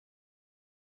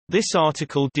This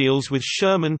article deals with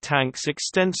Sherman tanks'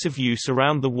 extensive use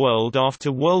around the world after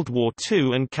World War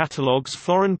II and catalogues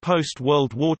foreign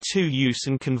post-World War II use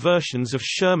and conversions of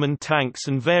Sherman tanks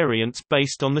and variants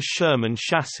based on the Sherman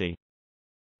chassis.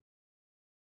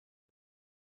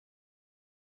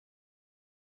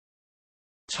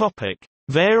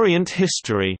 Variant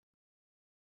history.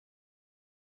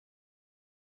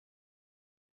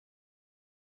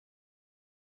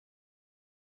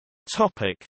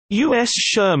 US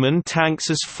Sherman tanks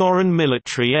as foreign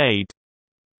military aid.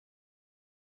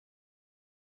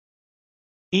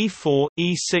 E-4,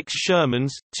 E-6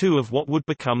 Shermans, two of what would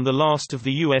become the last of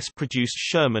the US-produced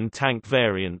Sherman tank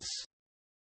variants.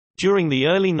 During the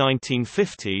early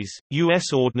 1950s,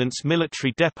 U.S. ordnance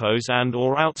military depots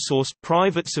and/or outsourced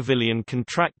private civilian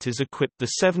contractors equipped the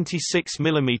 76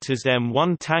 mm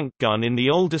M1 tank gun in the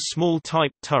older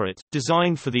small-type turret,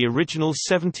 designed for the original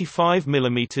 75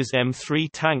 mm M3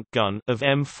 tank gun of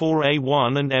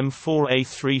M4A1 and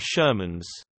M4A3 Shermans.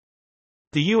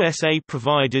 The USA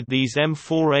provided these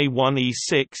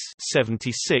M4A1E6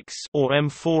 76 or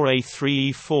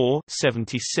M4A3E4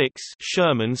 76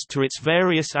 Shermans to its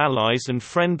various allies and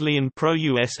friendly and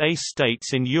pro-USA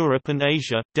states in Europe and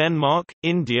Asia. Denmark,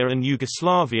 India and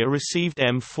Yugoslavia received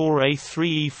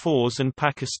M4A3E4s and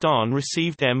Pakistan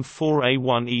received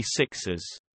M4A1E6s.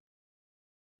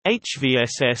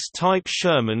 HVSS-type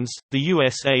Shermans. The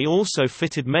USA also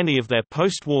fitted many of their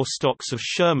post-war stocks of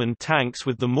Sherman tanks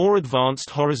with the more advanced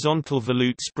horizontal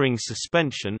volute spring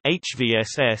suspension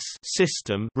 (HVSS)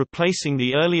 system, replacing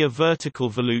the earlier vertical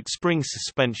volute spring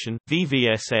suspension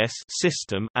 (VVSS)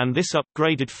 system, and this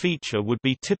upgraded feature would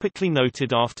be typically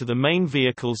noted after the main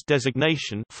vehicle's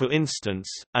designation, for instance,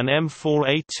 an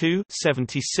M4A2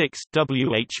 76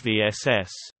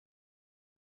 WHVSS.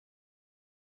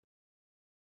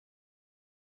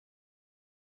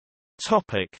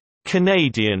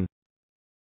 Canadian.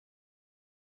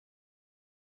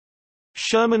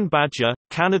 Sherman Badger,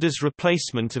 Canada's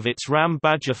replacement of its Ram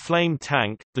Badger flame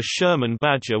tank. The Sherman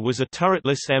Badger was a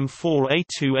turretless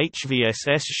M4A2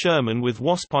 HVSS Sherman with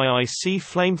WASP-IIC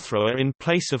flamethrower in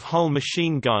place of hull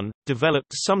machine gun,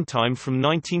 developed sometime from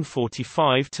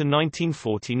 1945 to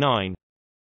 1949.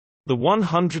 The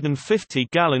 150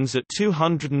 gallons at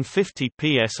 250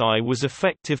 psi was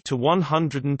effective to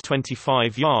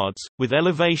 125 yards, with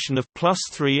elevation of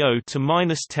 +30 to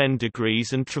 -10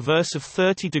 degrees and traverse of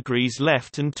 30 degrees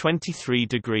left and 23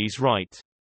 degrees right.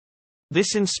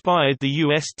 This inspired the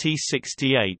US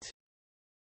T-68.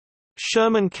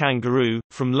 Sherman Kangaroo.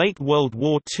 From late World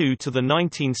War II to the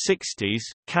 1960s,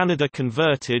 Canada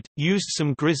converted, used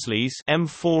some Grizzlies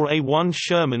M4A1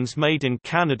 Shermans made in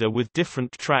Canada with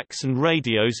different tracks and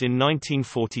radios in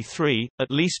 1943, at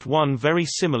least one very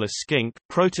similar skink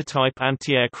prototype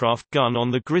anti-aircraft gun on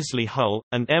the Grizzly hull,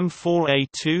 and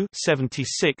M4A2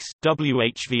 76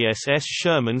 WHVSS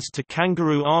Shermans to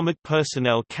Kangaroo Armored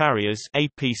Personnel Carriers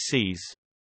APCs.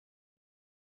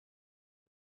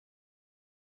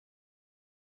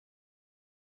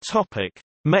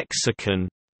 Mexican.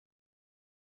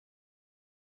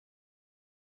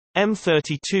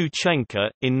 M32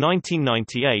 Chenka. In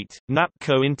 1998,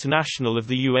 NAPCO International of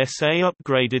the USA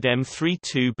upgraded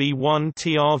M32B1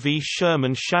 TRV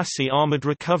Sherman chassis armored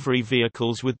recovery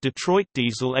vehicles with Detroit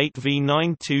Diesel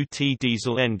 8V92T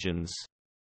diesel engines.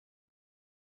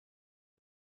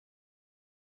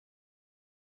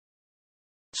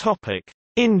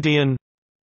 Indian.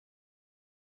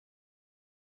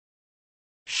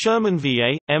 Sherman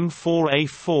VA,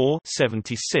 M4A4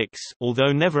 76.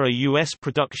 Although never a U.S.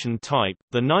 production type,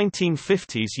 the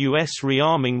 1950s U.S.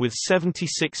 rearming with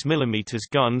 76 mm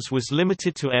guns was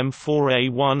limited to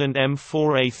M4A1 and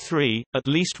M4A3. At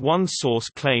least one source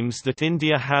claims that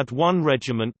India had one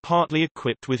regiment partly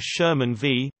equipped with Sherman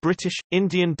V British,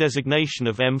 Indian designation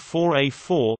of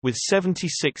M4A4 with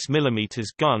 76 mm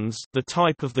guns. The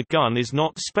type of the gun is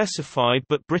not specified,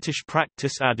 but British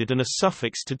practice added a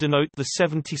suffix to denote the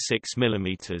 76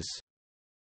 mm.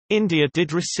 India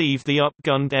did receive the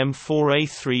upgunned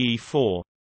M4A3E4.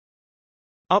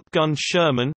 Upgunned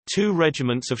Sherman, two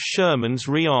regiments of Shermans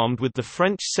rearmed with the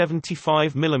French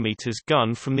 75 mm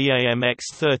gun from the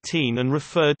AMX-13 and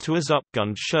referred to as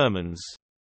upgunned Shermans.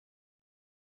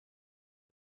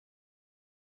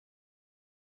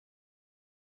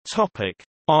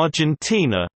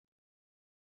 Argentina.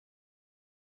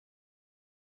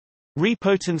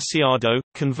 Repotenciado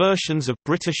 – conversions of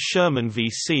British Sherman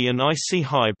VC and IC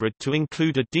hybrid to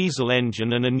include a diesel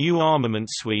engine and a new armament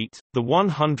suite, the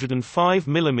 105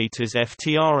 mm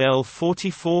FTRL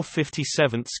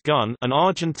 44-57 gun, an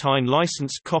Argentine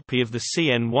licensed copy of the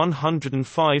CN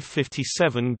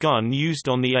 105-57 gun used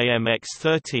on the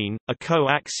AMX-13, a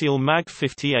coaxial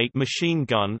MAG-58 machine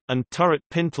gun, and turret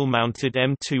pintle-mounted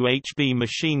M2HB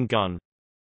machine gun.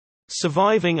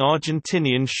 Surviving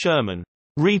Argentinian Sherman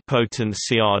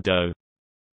Repotenciado.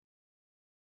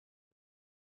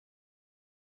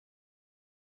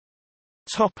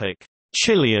 Topic: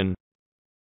 Chilean.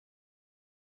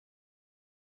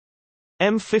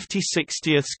 M50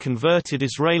 60ths converted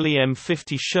Israeli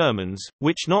M50 Shermans,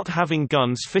 which not having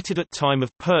guns fitted at time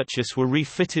of purchase were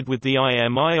refitted with the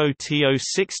IMIOTO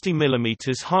 60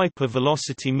 mm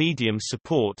Hyper-Velocity Medium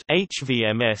Support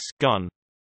 (HVMS) gun.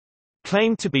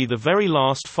 Claimed to be the very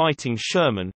last fighting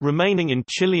Sherman, remaining in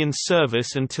Chilean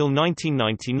service until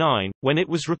 1999, when it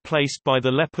was replaced by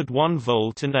the Leopard 1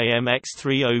 Volt and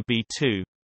AMX-30B2.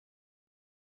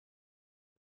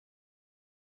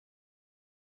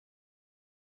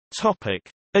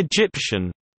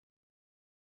 Egyptian.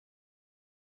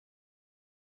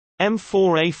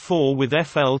 M4A4 with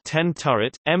FL-10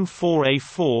 turret,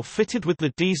 M4A4 fitted with the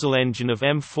diesel engine of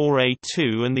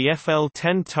M4A2 and the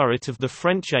FL-10 turret of the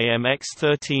French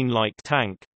AMX-13 light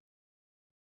tank.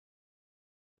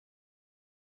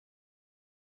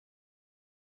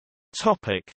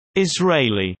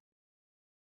 Israeli.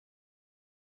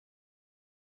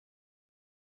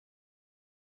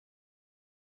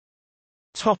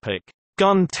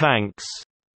 Gun tanks.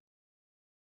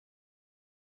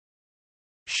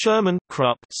 Sherman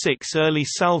Krupp 6 early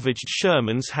salvaged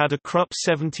Shermans had a Krupp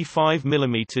 75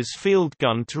 mm field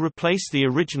gun to replace the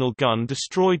original gun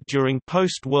destroyed during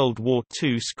post-World War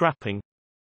II scrapping.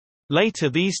 Later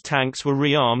these tanks were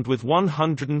rearmed with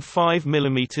 105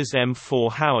 mm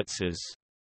M4 howitzers.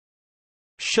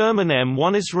 Sherman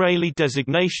M1 Israeli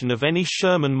designation of any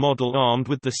Sherman model armed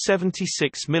with the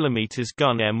 76 mm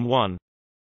gun M1.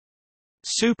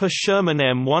 Super Sherman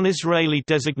M1 Israeli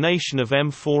designation of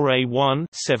M4A1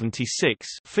 76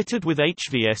 fitted with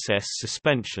HVSS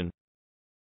suspension.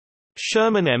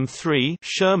 Sherman M3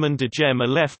 Sherman de Gem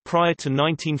Aleph prior to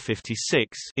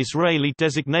 1956 Israeli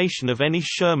designation of any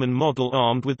Sherman model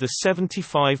armed with the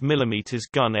 75 mm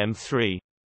gun M3.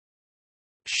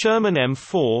 Sherman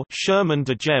M4 Sherman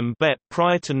de Gem Bet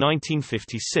prior to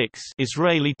 1956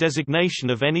 Israeli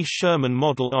designation of any Sherman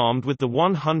model armed with the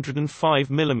 105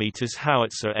 mm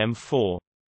howitzer M4.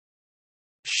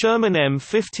 Sherman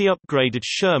M50 upgraded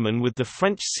Sherman with the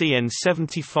French CN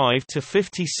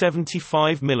 75-50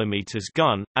 75 mm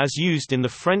gun, as used in the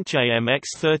French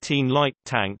AMX-13 light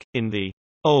tank, in the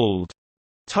old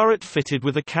turret fitted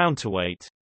with a counterweight.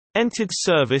 Entered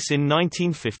service in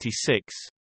 1956.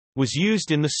 Was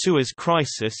used in the Suez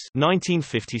Crisis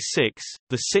 1956,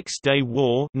 the Six-Day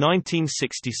War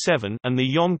 1967, and the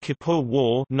Yom Kippur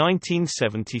War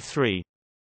 1973.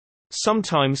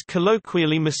 Sometimes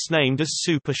colloquially misnamed as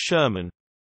Super Sherman.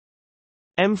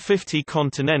 M50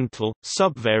 Continental,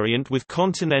 subvariant with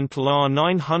Continental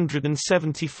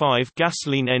R975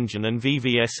 gasoline engine and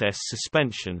VVSS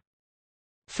suspension.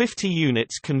 50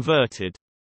 units converted.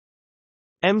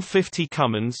 M50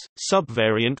 Cummins,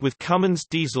 subvariant with Cummins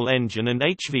diesel engine and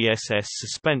HVSS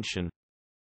suspension.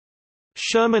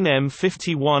 Sherman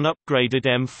M51 upgraded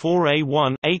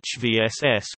M4A1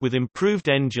 HVSS with improved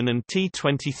engine and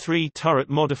T-23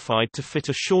 turret modified to fit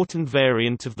a shortened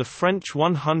variant of the French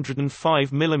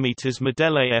 105 mm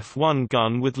Modèle F1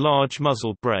 gun with large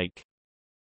muzzle brake.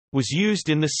 Was used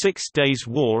in the Six Days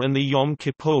War and the Yom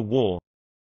Kippur War.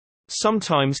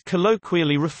 Sometimes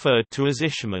colloquially referred to as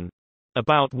Isherman.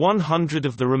 About 100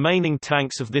 of the remaining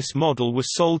tanks of this model were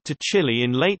sold to Chile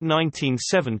in late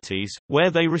 1970s, where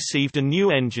they received a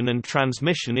new engine and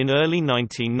transmission in early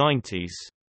 1990s.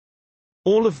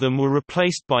 All of them were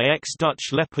replaced by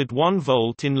ex-Dutch Leopard 1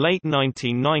 Volt in late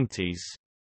 1990s.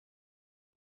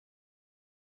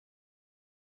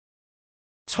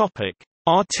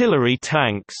 Artillery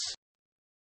tanks.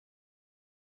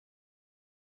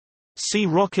 See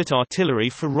rocket artillery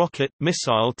for rocket,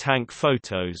 missile tank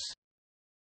photos.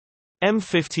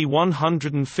 M50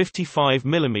 155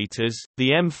 mm. The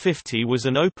M50 was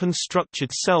an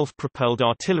open-structured self-propelled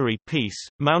artillery piece,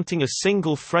 mounting a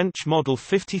single French Model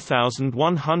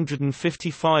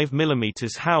 50,155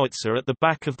 mm howitzer at the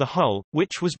back of the hull,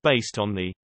 which was based on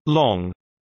the long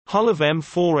hull of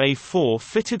M4A4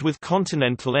 fitted with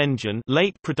Continental engine.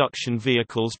 Late production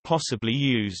vehicles possibly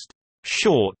used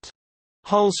short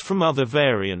hulls from other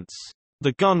variants.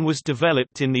 The gun was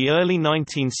developed in the early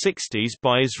 1960s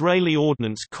by Israeli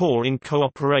Ordnance Corps in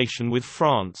cooperation with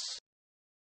France.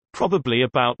 Probably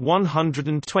about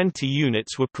 120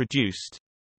 units were produced.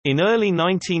 In early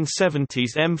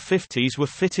 1970s M50s were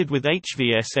fitted with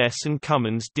HVSS and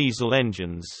Cummins diesel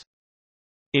engines.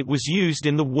 It was used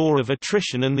in the War of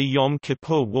Attrition and the Yom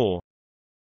Kippur War.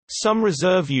 Some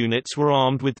reserve units were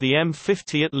armed with the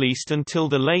M50 at least until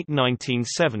the late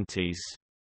 1970s.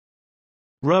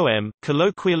 ROM,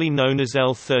 colloquially known as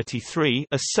L-33,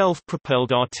 a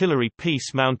self-propelled artillery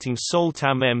piece-mounting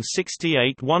Soltam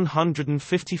M68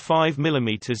 155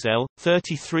 mm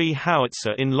L-33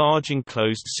 howitzer in large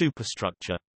enclosed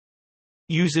superstructure.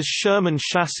 Uses Sherman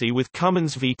chassis with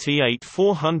Cummins VT8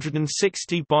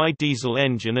 460 bi-diesel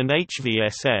engine and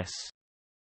HVSS.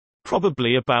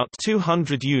 Probably about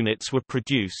 200 units were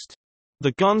produced.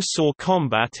 The gun saw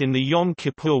combat in the Yom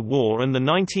Kippur War and the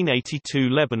 1982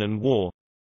 Lebanon War.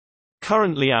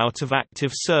 Currently out of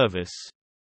active service.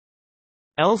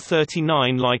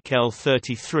 L-39 like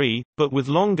L-33, but with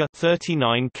longer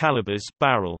 39 calibers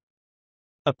barrel.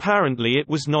 Apparently it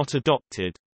was not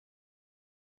adopted.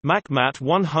 MACMAT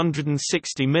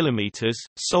 160 mm,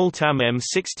 Soltam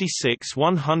M66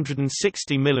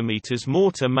 160 mm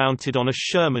mortar mounted on a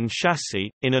Sherman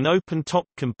chassis, in an open-top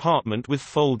compartment with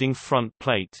folding front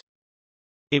plate.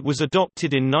 It was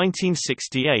adopted in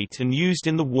 1968 and used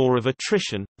in the War of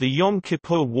Attrition, the Yom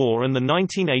Kippur War and the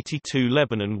 1982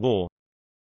 Lebanon War.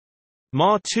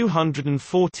 Ma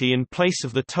 240 in place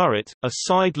of the turret, a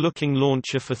side-looking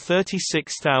launcher for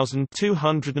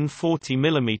 36,240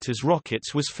 mm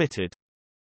rockets was fitted.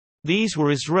 These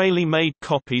were Israeli-made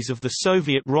copies of the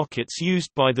Soviet rockets used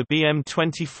by the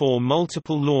BM-24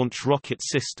 multiple launch rocket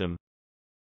system.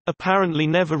 Apparently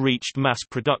never reached mass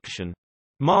production.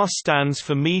 Ma stands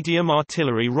for Medium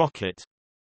Artillery Rocket.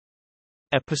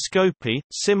 Episcopi,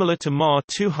 similar to Ma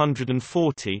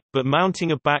 240, but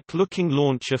mounting a back-looking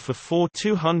launcher for four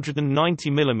 290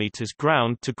 mm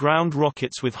ground-to-ground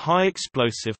rockets with high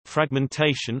explosive,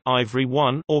 fragmentation Ivory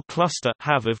 1 or cluster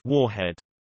HAVAV warhead.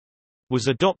 Was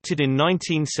adopted in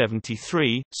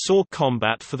 1973, saw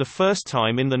combat for the first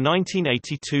time in the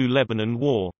 1982 Lebanon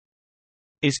War.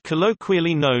 Is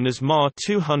colloquially known as Ma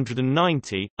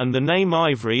 290, and the name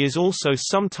Ivory is also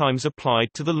sometimes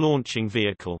applied to the launching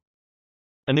vehicle.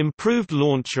 An improved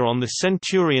launcher on the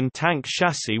Centurion tank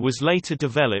chassis was later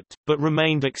developed, but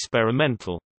remained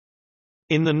experimental.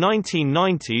 In the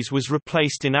 1990s was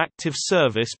replaced in active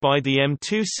service by the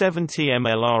M270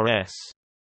 MLRS.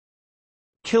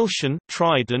 Kilshan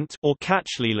Trident or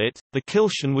Catchlilit, the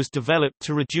Kilshan was developed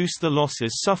to reduce the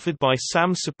losses suffered by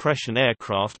SAM suppression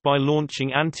aircraft by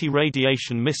launching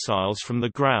anti-radiation missiles from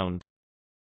the ground.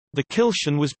 The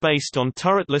Kilshan was based on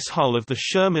turretless hull of the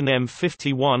Sherman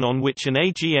M51 on which an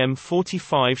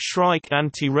AGM-45 Shrike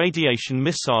anti-radiation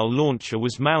missile launcher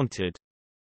was mounted.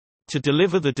 To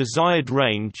deliver the desired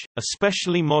range, a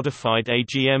specially modified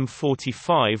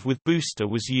AGM-45 with booster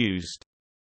was used.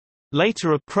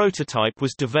 Later a prototype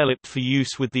was developed for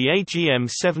use with the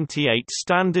AGM-78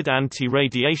 standard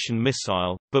anti-radiation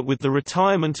missile, but with the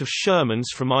retirement of Shermans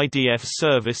from IDF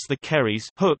service the Kerry's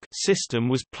hook system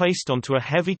was placed onto a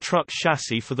heavy truck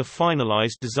chassis for the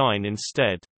finalized design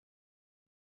instead.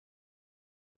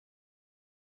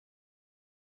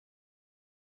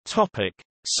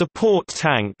 Support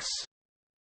tanks.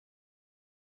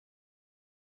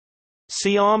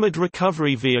 See Armored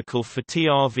Recovery Vehicle for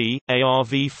TRV,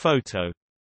 ARV photo.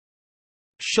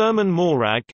 Sherman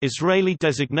Morag, Israeli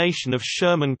designation of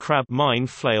Sherman Crab Mine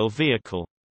Flail Vehicle.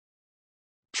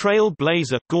 Trail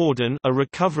Blazer Gordon, a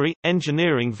recovery,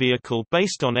 engineering vehicle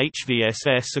based on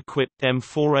HVSS-equipped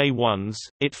M4A1s.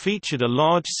 It featured a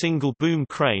large single-boom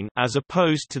crane as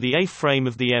opposed to the A-frame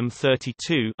of the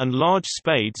M32 and large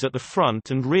spades at the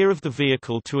front and rear of the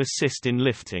vehicle to assist in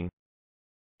lifting.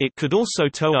 It could also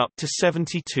tow up to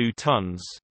 72 tons.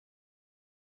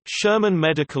 Sherman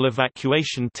Medical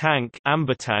Evacuation Tank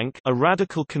 (AMBER-tank), a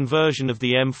radical conversion of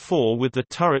the M4 with the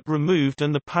turret removed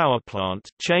and the power plant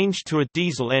changed to a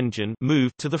diesel engine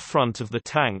moved to the front of the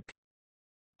tank.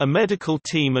 A medical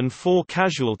team and 4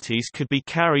 casualties could be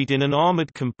carried in an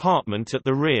armored compartment at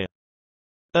the rear.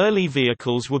 Early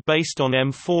vehicles were based on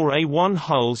M4A1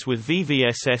 hulls with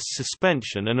VVSS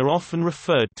suspension and are often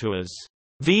referred to as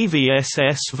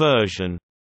VVSS version.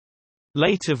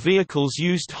 Later vehicles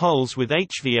used hulls with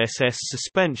HVSS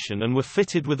suspension and were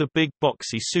fitted with a big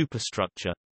boxy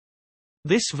superstructure.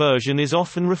 This version is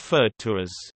often referred to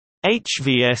as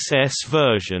HVSS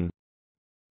version.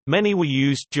 Many were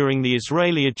used during the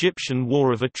Israeli-Egyptian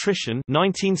War of Attrition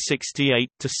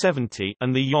 1968–70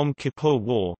 and the Yom Kippur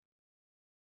War.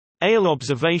 AIL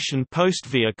observation post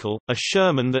vehicle, a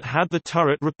Sherman that had the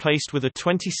turret replaced with a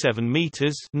 27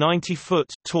 meters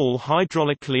 (90-foot) tall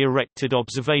hydraulically erected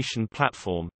observation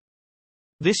platform.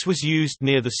 This was used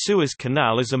near the Suez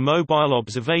Canal as a mobile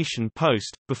observation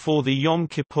post, before the Yom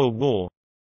Kippur War.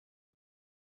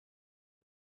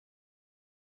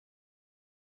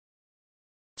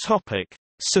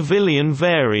 Civilian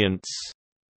variants.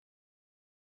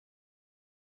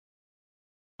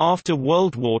 After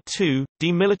World War II,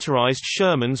 demilitarized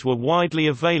Shermans were widely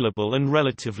available and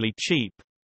relatively cheap.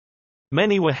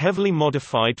 Many were heavily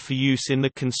modified for use in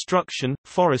the construction,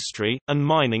 forestry, and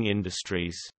mining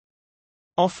industries.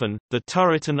 Often, the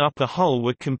turret and upper hull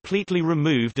were completely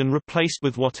removed and replaced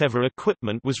with whatever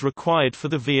equipment was required for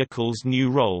the vehicle's new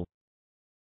role.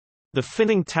 The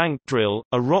finning tank drill,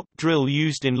 a rock drill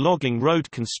used in logging road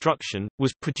construction,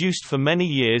 was produced for many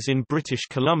years in British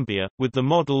Columbia, with the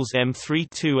models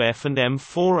M32F and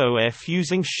M40F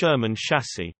using Sherman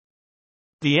chassis.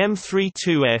 The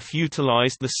M32F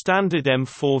utilized the standard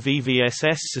M4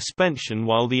 VVSS suspension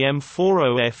while the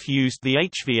M40F used the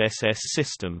HVSS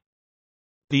system.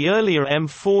 The earlier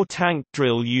M4 tank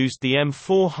drill used the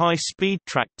M4 high-speed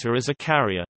tractor as a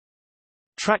carrier.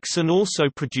 Traxxon also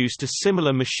produced a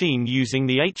similar machine using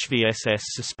the HVSS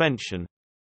suspension.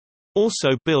 Also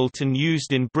built and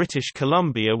used in British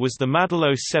Columbia was the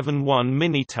Madelo 7-1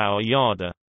 mini-tower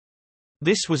yarder.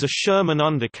 This was a Sherman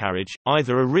undercarriage,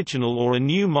 either original or a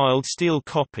new mild steel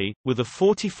copy, with a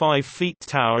 45 feet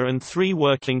tower and 3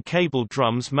 working cable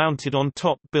drums mounted on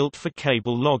top built for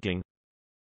cable logging.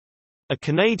 A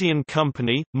Canadian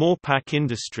company, Moorpack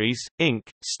Industries, Inc.,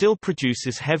 still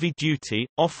produces heavy-duty,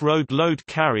 off-road load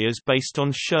carriers based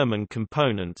on Sherman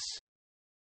components.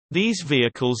 These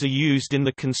vehicles are used in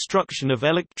the construction of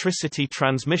electricity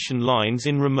transmission lines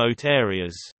in remote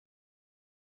areas.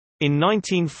 In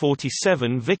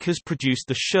 1947 Vickers produced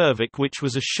the Shervick, which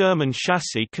was a Sherman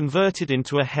chassis converted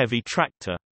into a heavy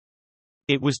tractor.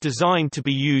 It was designed to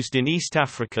be used in East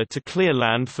Africa to clear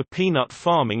land for peanut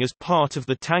farming as part of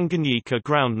the Tanganyika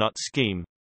groundnut scheme.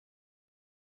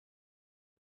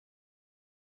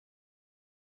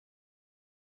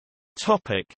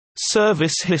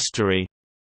 Service history.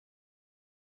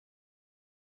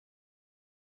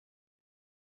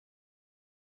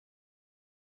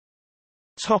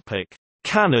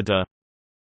 Canada.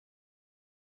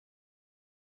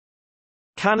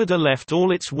 Canada left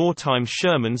all its wartime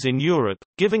Shermans in Europe,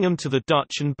 giving them to the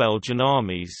Dutch and Belgian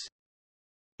armies.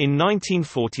 In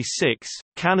 1946,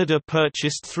 Canada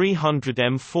purchased 300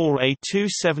 M4A2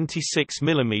 76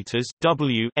 mm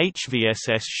W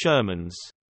HVSS Shermans.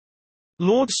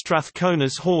 Lord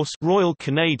Strathcona's Horse Royal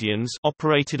Canadians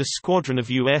operated a squadron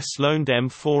of US-loaned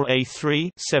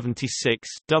M4A3 76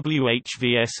 W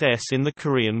HVSS in the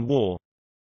Korean War.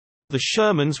 The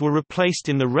Shermans were replaced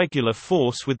in the regular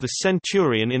force with the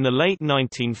Centurion in the late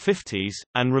 1950s,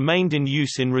 and remained in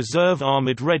use in reserve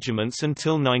armored regiments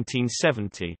until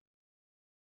 1970.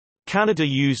 Canada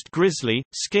used Grizzly,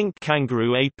 Skink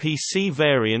Kangaroo APC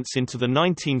variants into the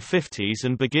 1950s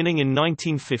and beginning in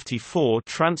 1954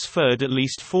 transferred at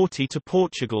least 40 to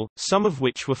Portugal, some of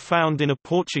which were found in a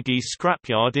Portuguese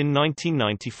scrapyard in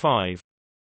 1995.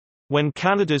 When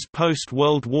Canada's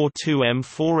post-World War II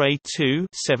M4A2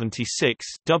 76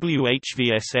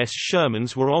 WHVSS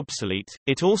Shermans were obsolete,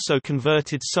 it also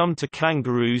converted some to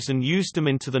Kangaroos and used them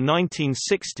into the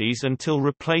 1960s until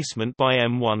replacement by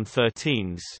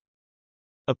M113s.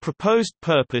 A proposed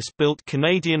purpose-built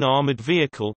Canadian armoured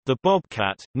vehicle, the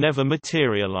Bobcat, never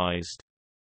materialised.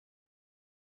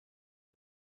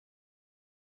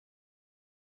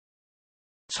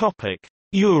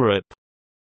 Europe.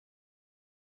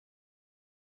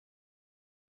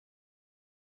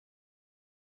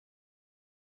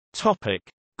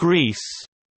 Greece.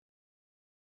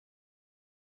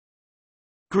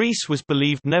 Greece was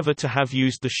believed never to have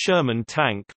used the Sherman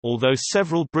tank, although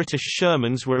several British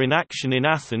Shermans were in action in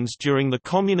Athens during the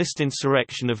communist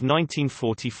insurrection of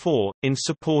 1944, in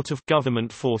support of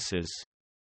government forces.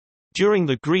 During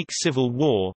the Greek Civil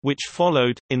War, which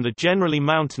followed, in the generally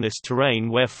mountainous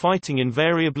terrain where fighting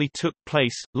invariably took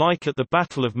place, like at the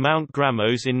Battle of Mount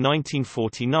Grammos in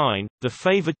 1949, the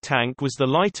favoured tank was the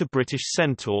lighter British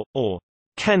Centaur, or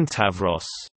Kentavros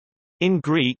in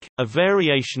Greek, a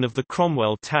variation of the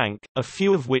Cromwell tank, a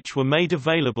few of which were made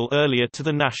available earlier to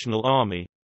the National Army.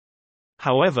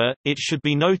 However, it should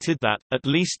be noted that, at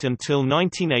least until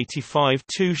 1985,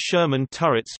 two Sherman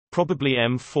turrets, probably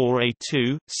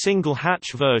M4A2,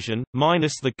 single-hatch version,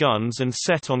 minus the guns and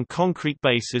set on concrete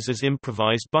bases as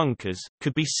improvised bunkers,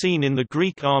 could be seen in the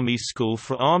Greek Army's School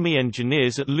for Army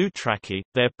Engineers at Loutraki,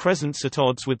 their presence at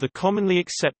odds with the commonly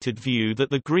accepted view that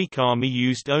the Greek Army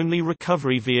used only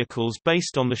recovery vehicles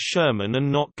based on the Sherman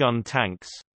and not gun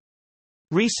tanks.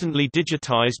 Recently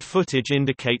digitized footage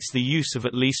indicates the use of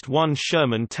at least one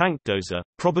Sherman tank dozer,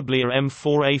 probably a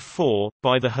M4A4,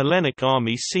 by the Hellenic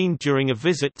Army seen during a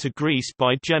visit to Greece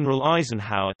by General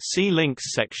Eisenhower, see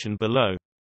links section below.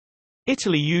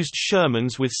 Italy used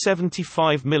Shermans with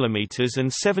 75 mm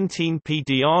and 17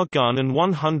 PDR gun and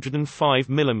 105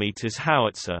 mm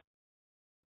howitzer.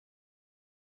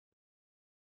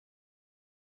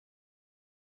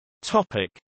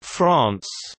 France.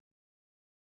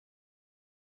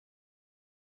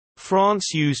 France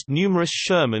used numerous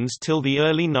Shermans till the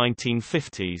early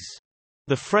 1950s.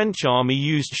 The French army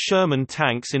used Sherman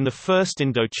tanks in the First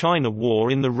Indochina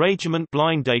War in the Régiment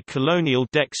Blindé Colonial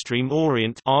d'Extrême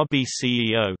Orient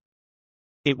 (RBCEO).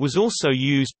 It was also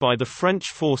used by the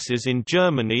French forces in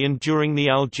Germany and during the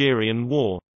Algerian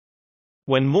War.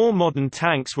 When more modern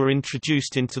tanks were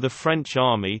introduced into the French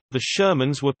army, the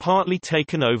Shermans were partly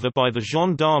taken over by the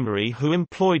gendarmerie who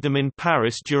employed them in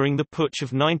Paris during the Putsch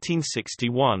of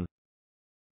 1961.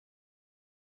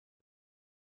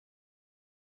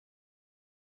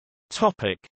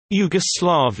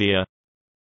 Yugoslavia.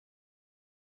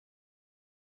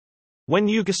 When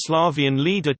Yugoslavian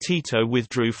leader Tito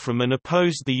withdrew from and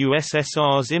opposed the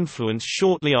USSR's influence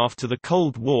shortly after the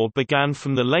Cold War began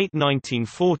from the late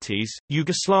 1940s,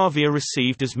 Yugoslavia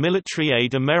received as military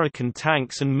aid American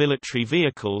tanks and military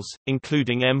vehicles,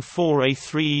 including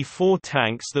M4A3E4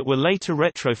 tanks that were later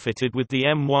retrofitted with the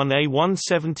M1A1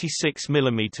 76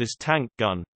 mm tank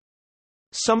gun.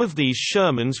 Some of these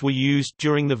Shermans were used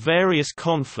during the various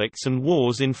conflicts and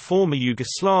wars in former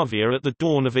Yugoslavia at the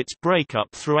dawn of its breakup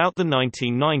throughout the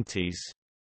 1990s.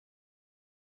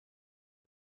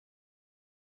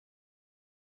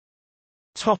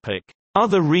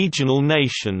 Other regional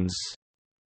nations.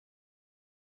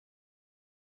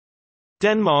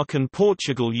 Denmark and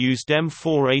Portugal used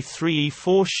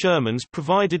M4A3E4 Shermans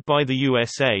provided by the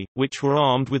USA, which were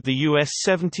armed with the US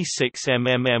 76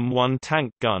 mm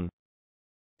tank gun.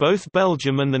 Both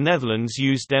Belgium and the Netherlands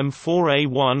used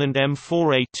M4A1 and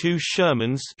M4A2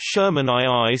 Shermans, Sherman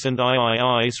IIs and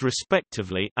IIIs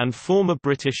respectively, and former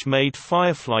British-made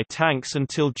Firefly tanks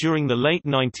until during the late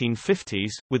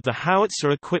 1950s, with the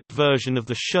howitzer-equipped version of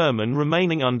the Sherman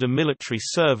remaining under military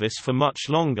service for much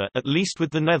longer, at least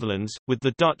with the Netherlands, with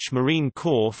the Dutch Marine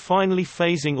Corps finally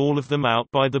phasing all of them out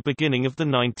by the beginning of the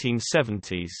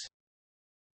 1970s.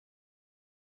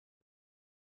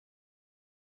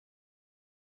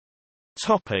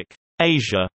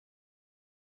 Asia.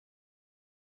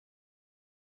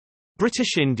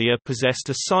 British India possessed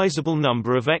a sizable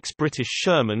number of ex-British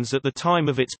Shermans at the time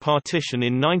of its partition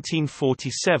in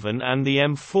 1947, and the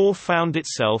M4 found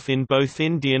itself in both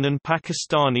Indian and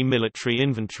Pakistani military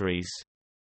inventories.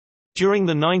 During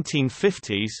the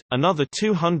 1950s, another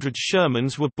 200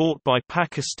 Shermans were bought by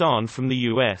Pakistan from the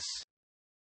US.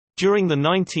 During the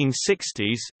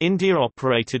 1960s, India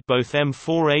operated both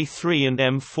M4A3 and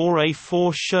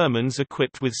M4A4 Shermans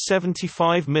equipped with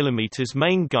 75 mm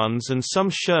main guns, and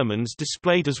some Shermans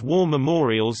displayed as war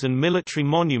memorials and military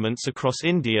monuments across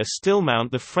India still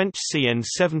mount the French CN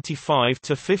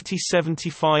 75-50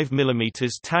 75 mm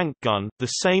tank gun, the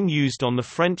same used on the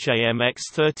French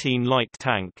AMX-13 light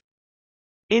tank.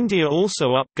 India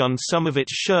also upgunned some of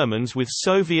its Shermans with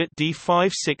Soviet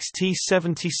D-56T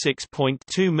 76.2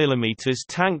 mm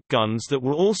tank guns that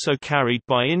were also carried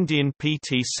by Indian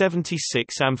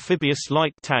PT-76 amphibious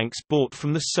light tanks bought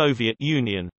from the Soviet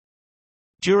Union.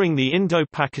 During the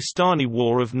Indo-Pakistani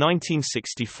War of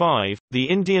 1965, the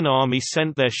Indian Army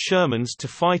sent their Shermans to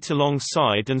fight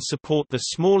alongside and support the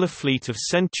smaller fleet of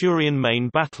Centurion main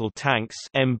battle tanks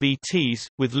 (MBTs),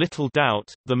 with little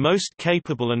doubt, the most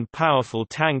capable and powerful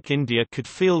tank India could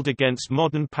field against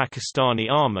modern Pakistani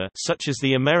armor, such as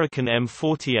the American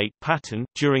M48 Patton,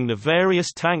 during the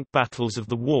various tank battles of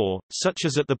the war, such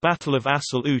as at the Battle of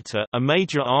Asal Uta, a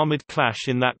major armored clash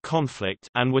in that conflict,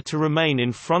 and were to remain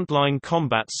in frontline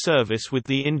combat service with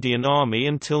the Indian Army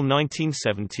until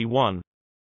 1971.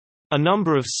 A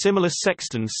number of similar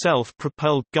Sexton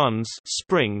self-propelled guns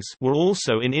Springs were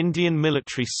also in Indian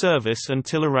military service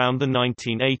until around the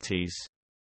 1980s.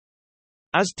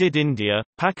 As did India,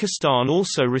 Pakistan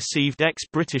also received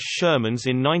ex-British Shermans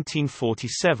in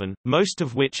 1947, most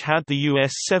of which had the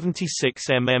US 76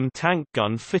 mm tank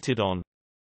gun fitted on.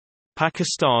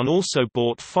 Pakistan also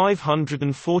bought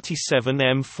 547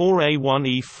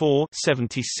 M4A1E4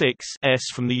 76s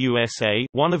from the USA,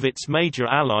 one of its major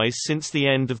allies since the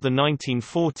end of the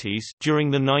 1940s.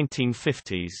 During the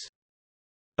 1950s,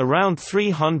 around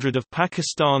 300 of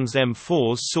Pakistan's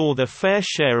M4s saw their fair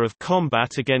share of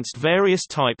combat against various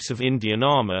types of Indian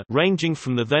armour, ranging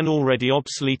from the then already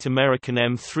obsolete American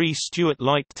M3 Stuart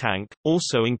light tank,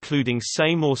 also including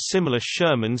same or similar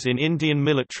Shermans in Indian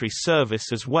military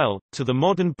service as well, to the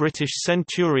modern British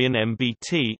Centurion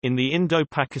MBT in the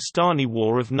Indo-Pakistani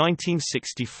War of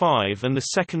 1965 and the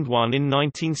second one in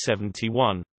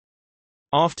 1971.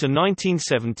 After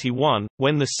 1971,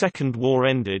 when the Second War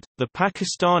ended, the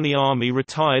Pakistani Army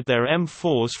retired their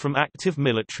M4s from active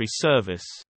military service.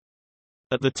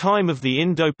 At the time of the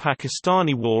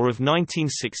Indo-Pakistani War of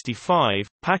 1965,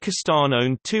 Pakistan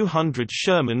owned 200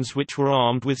 Shermans which were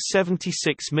armed with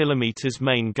 76 mm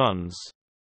main guns.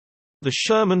 The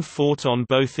Sherman fought on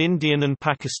both Indian and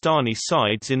Pakistani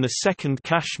sides in the Second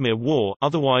Kashmir War,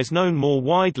 otherwise known more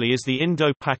widely as the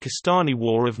Indo-Pakistani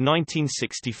War of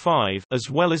 1965, as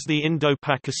well as the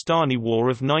Indo-Pakistani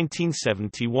War of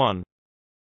 1971.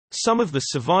 Some of the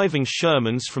surviving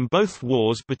Shermans from both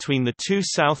wars between the two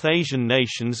South Asian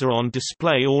nations are on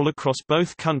display all across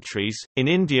both countries, in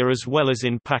India as well as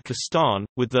in Pakistan,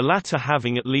 with the latter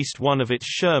having at least one of its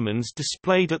Shermans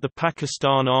displayed at the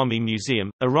Pakistan Army Museum.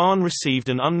 Iran received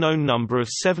an unknown number of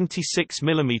 76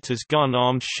 mm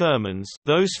gun-armed Shermans,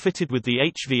 those fitted with the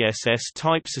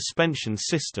HVSS-type suspension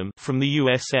system, from the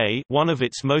USA, one of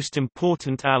its most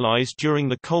important allies during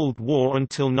the Cold War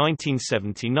until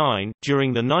 1979.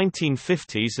 During the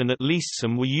 1950s and at least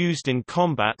some were used in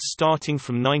combat starting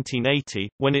from 1980,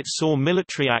 when it saw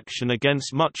military action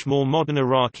against much more modern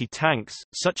Iraqi tanks,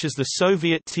 such as the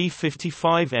Soviet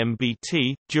T-55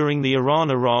 MBT, during the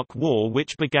Iran-Iraq War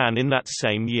which began in that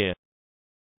same year.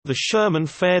 The Sherman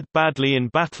fared badly in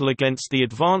battle against the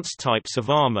advanced types of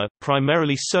armor,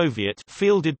 primarily Soviet,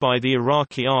 fielded by the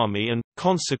Iraqi army and,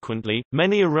 consequently,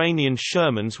 many Iranian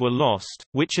Shermans were lost,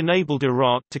 which enabled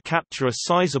Iraq to capture a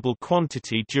sizable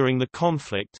quantity during the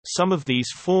conflict. Some of these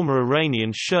former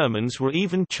Iranian Shermans were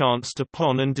even chanced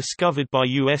upon and discovered by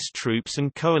U.S. troops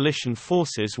and coalition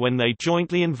forces when they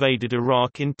jointly invaded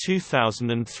Iraq in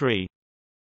 2003.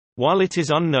 While it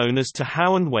is unknown as to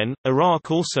how and when, Iraq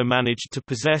also managed to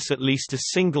possess at least a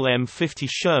single M50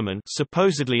 Sherman,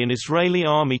 supposedly an Israeli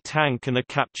army tank and a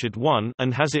captured one,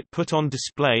 and has it put on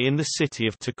display in the city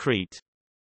of Tikrit.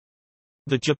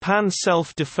 The Japan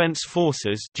Self-Defense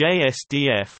Forces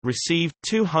 (JSDF) received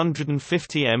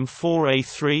 250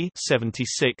 M4A3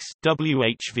 76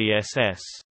 WHVSS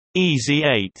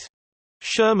EZ-8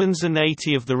 Shermans and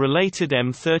 80 of the related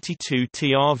M32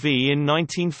 TRV in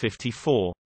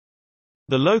 1954.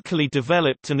 The locally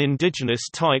developed and indigenous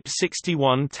Type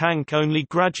 61 tank only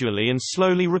gradually and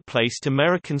slowly replaced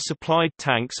American-supplied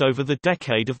tanks over the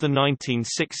decade of the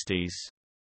 1960s.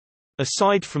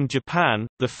 Aside from Japan,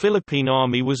 the Philippine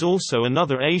Army was also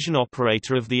another Asian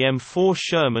operator of the M4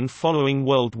 Sherman following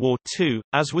World War II,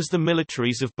 as was the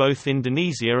militaries of both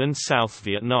Indonesia and South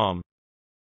Vietnam.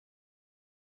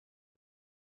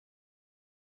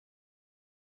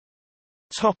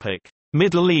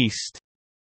 Middle East.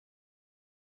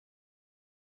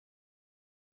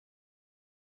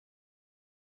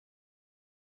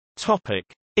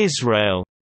 Israel.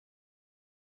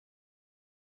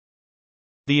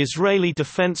 The Israeli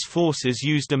Defense Forces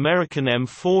used American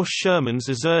M4 Shermans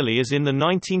as early as in the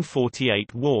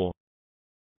 1948 war.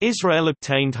 Israel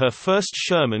obtained her first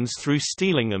Shermans through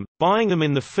stealing them, buying them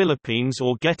in the Philippines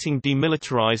or getting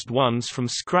demilitarized ones from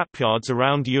scrapyards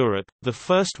around Europe. The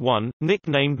first one,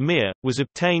 nicknamed Mir, was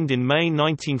obtained in May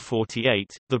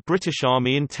 1948. The British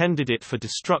Army intended it for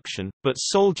destruction, but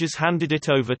soldiers handed it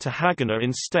over to Haganah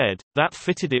instead, that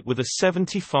fitted it with a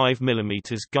 75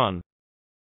 mm gun.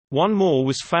 One more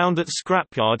was found at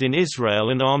scrapyard in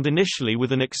Israel and armed initially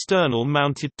with an external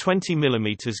mounted 20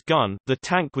 mm gun. The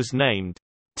tank was named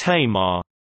Tamar,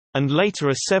 and later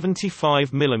a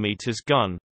 75 mm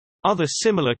gun. Other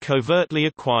similar covertly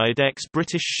acquired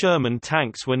ex-British Sherman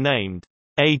tanks were named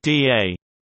ADA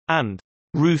and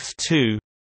Ruth II.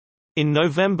 In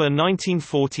November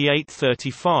 1948,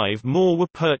 35 more were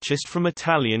purchased from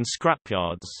Italian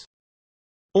scrapyards.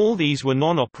 All these were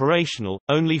non-operational,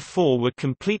 only 4 were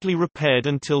completely repaired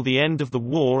until the end of the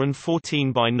war and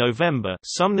 14 by November.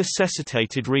 Some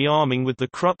necessitated rearming with the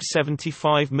Krupp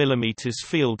 75 mm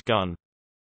field gun.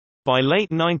 By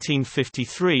late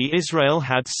 1953 Israel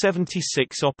had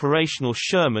 76 operational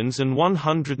Shermans and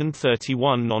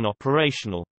 131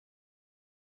 non-operational.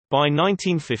 By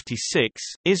 1956,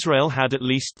 Israel had at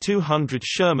least 200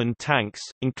 Sherman tanks,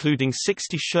 including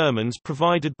 60 Shermans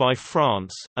provided by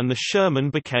France, and the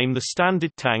Sherman became the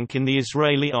standard tank in the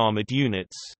Israeli armored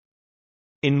units.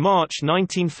 In March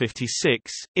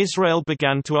 1956, Israel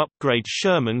began to upgrade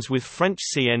Shermans with French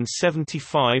CN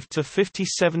 75 to 50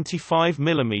 75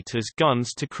 mm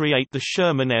guns to create the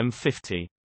Sherman M50.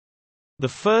 The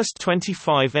first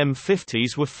 25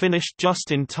 M50s were finished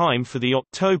just in time for the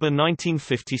October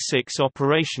 1956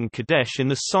 Operation Kadesh in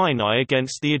the Sinai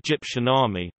against the Egyptian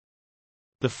army.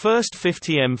 The first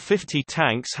 50 M50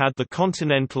 tanks had the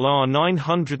Continental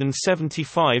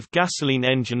R975 gasoline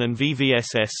engine and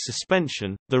VVSS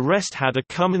suspension, the rest had a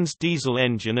Cummins diesel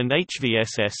engine and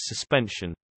HVSS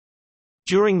suspension.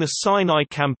 During the Sinai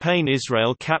campaign,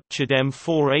 Israel captured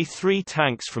M4A3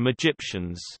 tanks from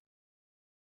Egyptians.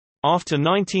 After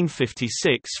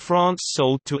 1956, France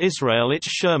sold to Israel its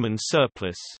Sherman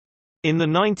surplus. In the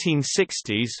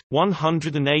 1960s,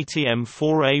 180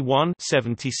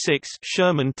 M4A1-76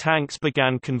 Sherman tanks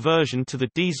began conversion to the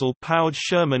diesel-powered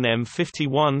Sherman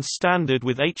M51 standard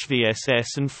with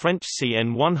HVSS and French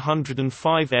CN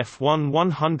 105 F1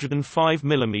 105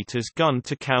 mm gun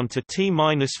to counter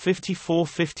T-54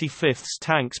 55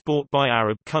 tanks bought by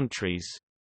Arab countries.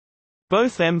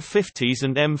 Both M50s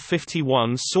and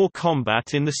M51s saw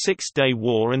combat in the Six-Day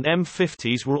War, and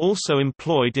M50s were also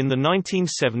employed in the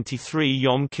 1973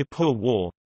 Yom Kippur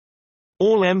War.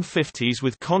 All M50s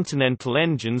with Continental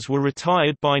engines were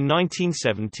retired by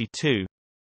 1972.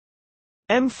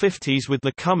 M50s with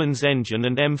the Cummins engine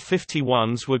and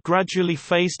M51s were gradually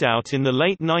phased out in the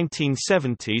late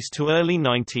 1970s to early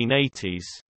 1980s.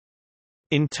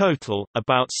 In total,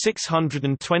 about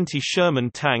 620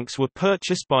 Sherman tanks were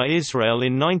purchased by Israel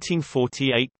in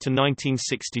 1948 to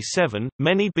 1967,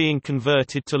 many being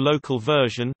converted to local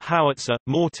version, howitzer,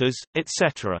 mortars,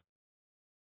 etc.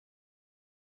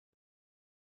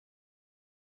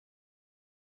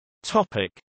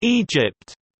 Topic: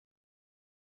 Egypt.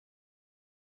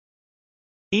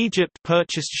 Egypt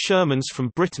purchased Shermans from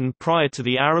Britain prior to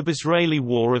the Arab-Israeli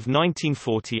War of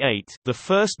 1948, the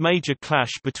first major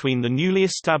clash between the newly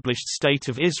established State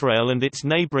of Israel and its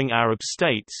neighboring Arab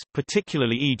states,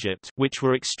 particularly Egypt, which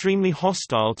were extremely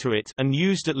hostile to it, and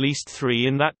used at least 3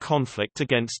 in that conflict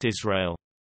against Israel.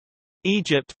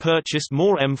 Egypt purchased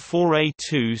more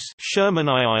M4A2s Sherman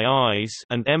IIIs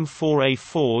and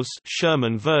M4A4s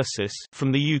Sherman Versus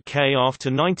from the UK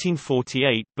after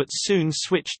 1948, but soon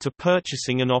switched to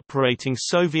purchasing and operating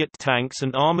Soviet tanks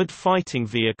and armored fighting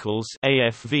vehicles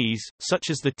AFVs,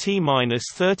 such as the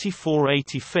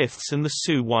T-34-85 and the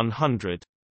Su-100.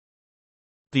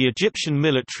 The Egyptian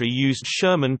military used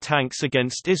Sherman tanks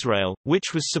against Israel,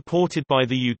 which was supported by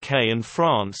the UK and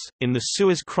France, in the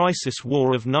Suez Crisis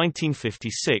War of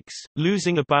 1956,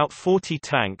 losing about 40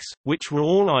 tanks, which were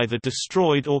all either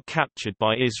destroyed or captured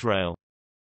by Israel.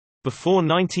 Before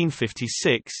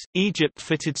 1956, Egypt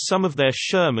fitted some of their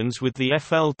Shermans with the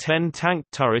FL-10 tank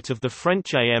turret of the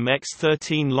French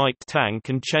AMX-13 light tank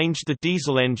and changed the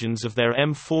diesel engines of their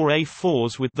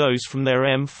M4A4s with those from their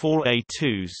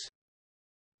M4A2s.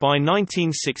 By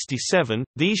 1967,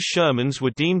 these Shermans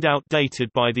were deemed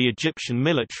outdated by the Egyptian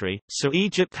military, so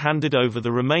Egypt handed over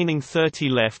the remaining 30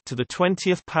 left to the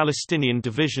 20th Palestinian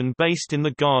Division based in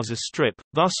the Gaza Strip,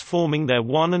 thus forming their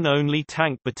one and only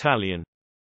tank battalion.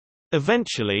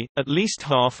 Eventually, at least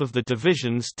half of the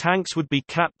division's tanks would be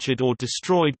captured or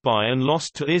destroyed by and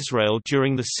lost to Israel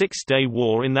during the Six-Day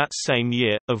War in that same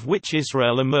year, of which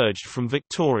Israel emerged from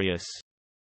victorious.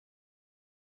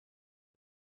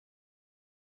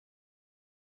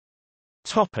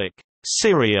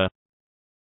 Syria.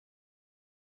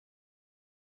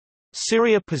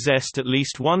 Syria possessed at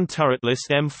least one turretless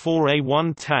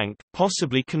M4A1 tank,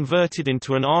 possibly converted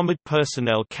into an armored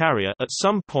personnel carrier at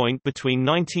some point between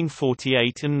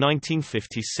 1948 and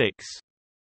 1956.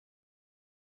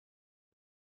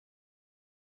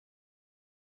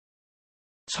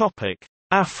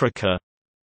 Africa.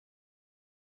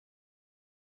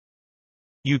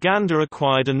 Uganda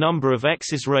acquired a number of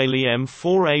ex-Israeli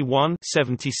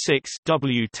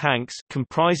M4A1-76W tanks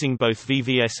comprising both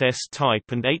VVSS-type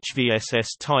and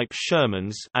HVSS-type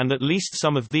Shermans, and at least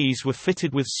some of these were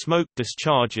fitted with smoke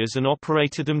dischargers and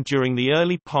operated them during the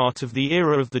early part of the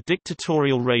era of the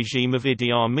dictatorial regime of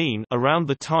Idi Amin, around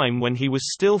the time when he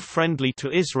was still friendly to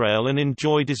Israel and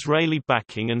enjoyed Israeli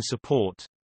backing and support.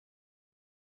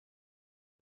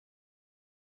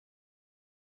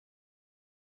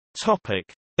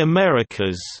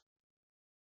 Americas.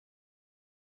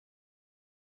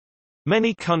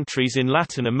 Many countries in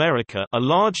Latin America, a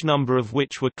large number of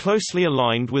which were closely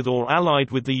aligned with or allied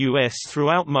with the US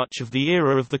throughout much of the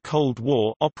era of the Cold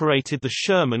War, operated the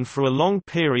Sherman for a long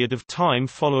period of time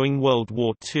following World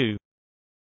War II.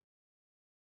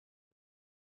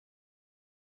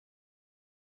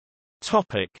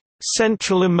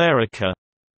 Central America.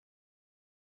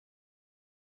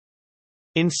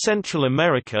 In Central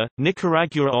America,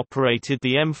 Nicaragua operated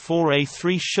the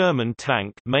M4A3 Sherman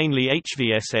tank, mainly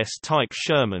HVSS-type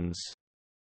Shermans.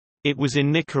 It was in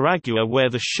Nicaragua where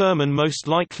the Sherman most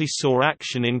likely saw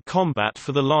action in combat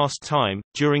for the last time,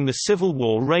 during the civil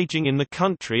war raging in the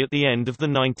country at the end of the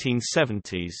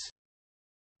 1970s.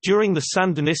 During the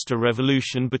Sandinista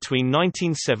Revolution between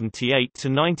 1978 to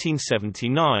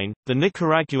 1979, the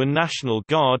Nicaraguan National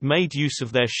Guard made use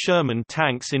of their Sherman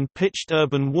tanks in pitched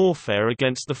urban warfare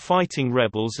against the fighting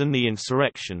rebels and the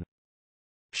insurrection.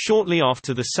 Shortly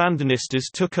after the Sandinistas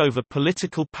took over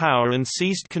political power and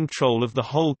seized control of the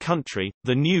whole country,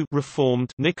 the new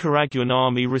reformed Nicaraguan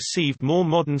army received more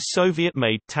modern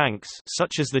Soviet-made tanks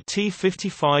such as the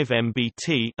T-55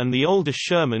 MBT, and the older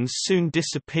Shermans soon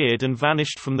disappeared and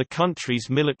vanished from the country's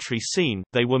military scene.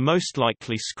 They were most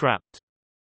likely scrapped.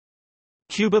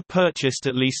 Cuba purchased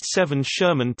at least 7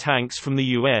 Sherman tanks from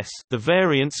the U.S. The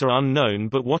variants are unknown,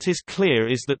 but what is clear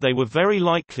is that they were very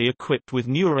likely equipped with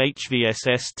newer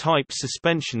HVSS-type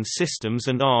suspension systems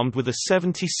and armed with a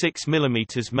 76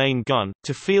 mm main gun,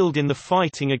 to field in the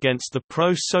fighting against the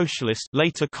pro-socialist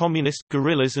later communist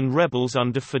guerrillas and rebels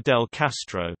under Fidel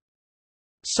Castro.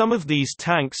 Some of these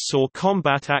tanks saw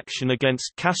combat action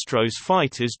against Castro's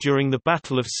fighters during the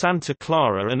Battle of Santa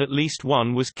Clara, and at least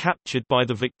one was captured by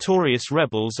the victorious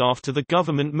rebels after the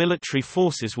government military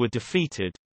forces were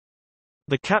defeated.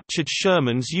 The captured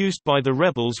Shermans used by the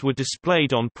rebels were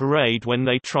displayed on parade when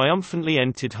they triumphantly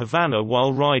entered Havana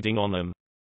while riding on them.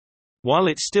 While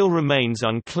it still remains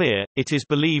unclear, it is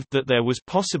believed that there was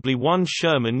possibly one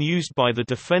Sherman used by the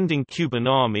defending Cuban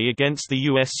army against the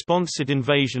U.S.-sponsored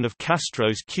invasion of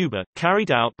Castro's Cuba,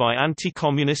 carried out by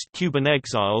anti-communist Cuban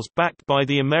exiles backed by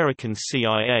the American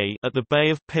CIA at the Bay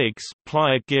of Pigs,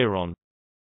 Playa Girón.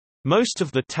 Most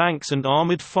of the tanks and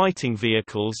armored fighting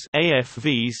vehicles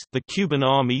AFVs the Cuban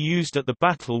army used at the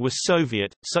battle were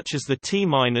Soviet, such as the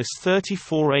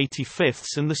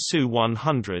T-3485s and the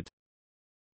Su-100.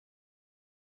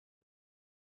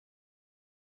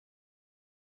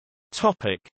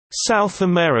 South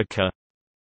America.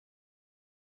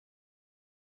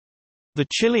 The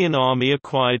Chilean army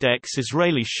acquired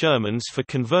ex-Israeli Shermans for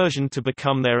conversion to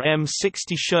become their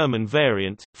M60 Sherman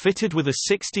variant, fitted with a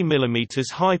 60 mm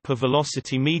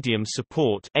hyper-velocity medium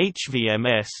support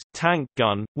 (HVMS) tank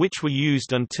gun, which were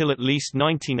used until at least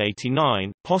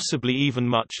 1989, possibly even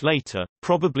much later,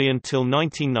 probably until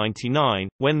 1999,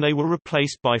 when they were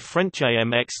replaced by French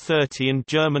AMX-30 and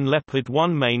German Leopard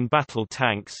 1 main battle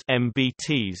tanks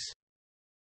 (MBTs).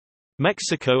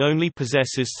 Mexico only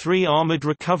possesses 3 Armored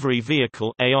Recovery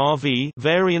Vehicle (ARV)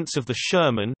 variants of the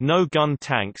Sherman no-gun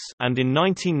tanks, and in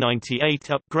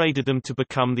 1998 upgraded them to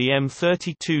become the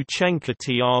M32 Chenka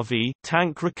TRV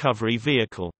tank recovery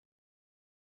vehicle.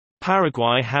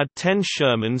 Paraguay had 10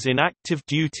 Shermans in active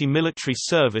duty military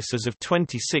service as of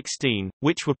 2016,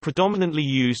 which were predominantly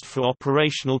used for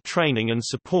operational training and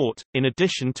support, in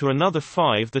addition to another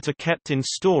 5 that are kept in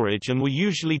storage and were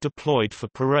usually deployed for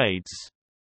parades.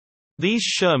 These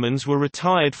Shermans were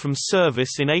retired from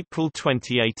service in April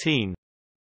 2018.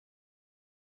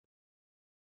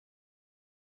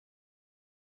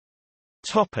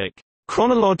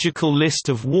 Chronological list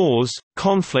of wars,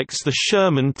 conflicts the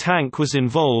Sherman tank was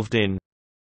involved in.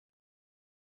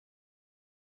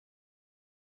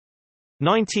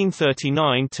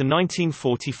 1939 to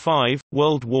 1945,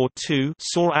 World War II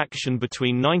saw action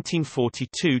between 1942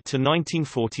 to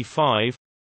 1945.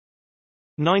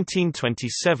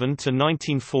 1927 to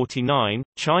 1949,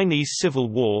 Chinese Civil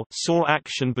War saw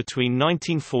action between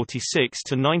 1946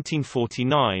 to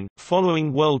 1949,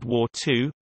 following World War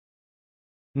II.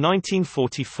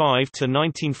 1945 to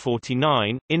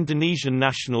 1949, Indonesian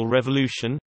National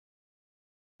Revolution.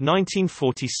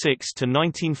 1946 to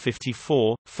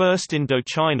 1954, First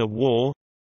Indochina War.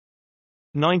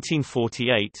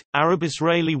 1948,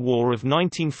 Arab-Israeli War of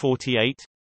 1948.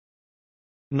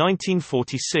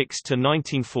 1946 to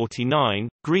 1949,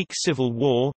 Greek Civil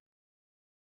War.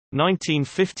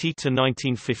 1950 to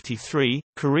 1953,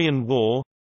 Korean War.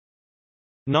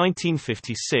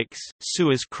 1956,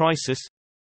 Suez Crisis.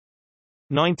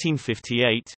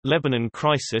 1958, Lebanon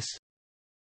Crisis.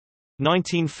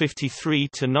 1953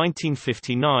 to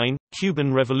 1959,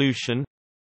 Cuban Revolution.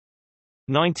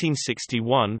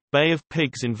 1961, Bay of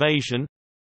Pigs invasion.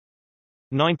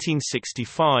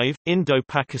 1965 –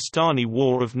 Indo-Pakistani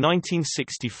War of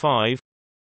 1965,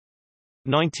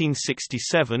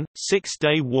 1967 –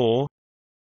 Six-Day War,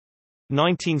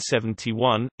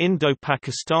 1971 –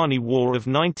 Indo-Pakistani War of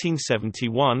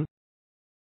 1971,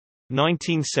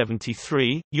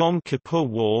 1973 – Yom Kippur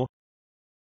War,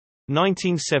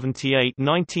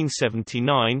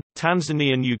 1978–1979 –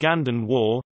 Tanzanian–Ugandan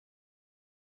War,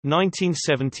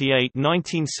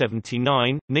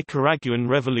 1978–1979 – Nicaraguan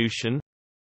Revolution,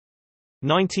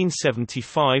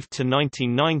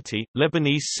 1975–1990 –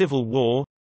 Lebanese Civil War,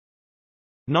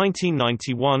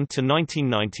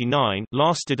 1991–1999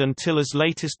 lasted until as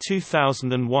late as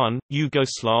 2001 –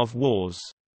 Yugoslav Wars.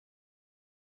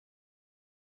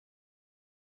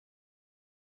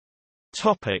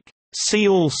 See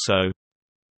also: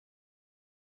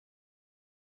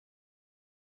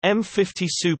 M50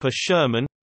 Super Sherman,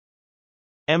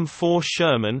 M4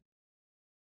 Sherman,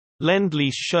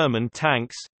 Lend-Lease Sherman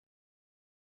tanks,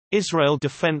 Israel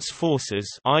Defense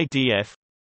Forces (IDF),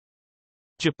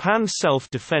 Japan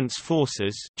Self-Defense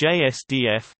Forces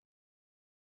 (JSDF).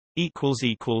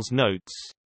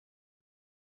 Notes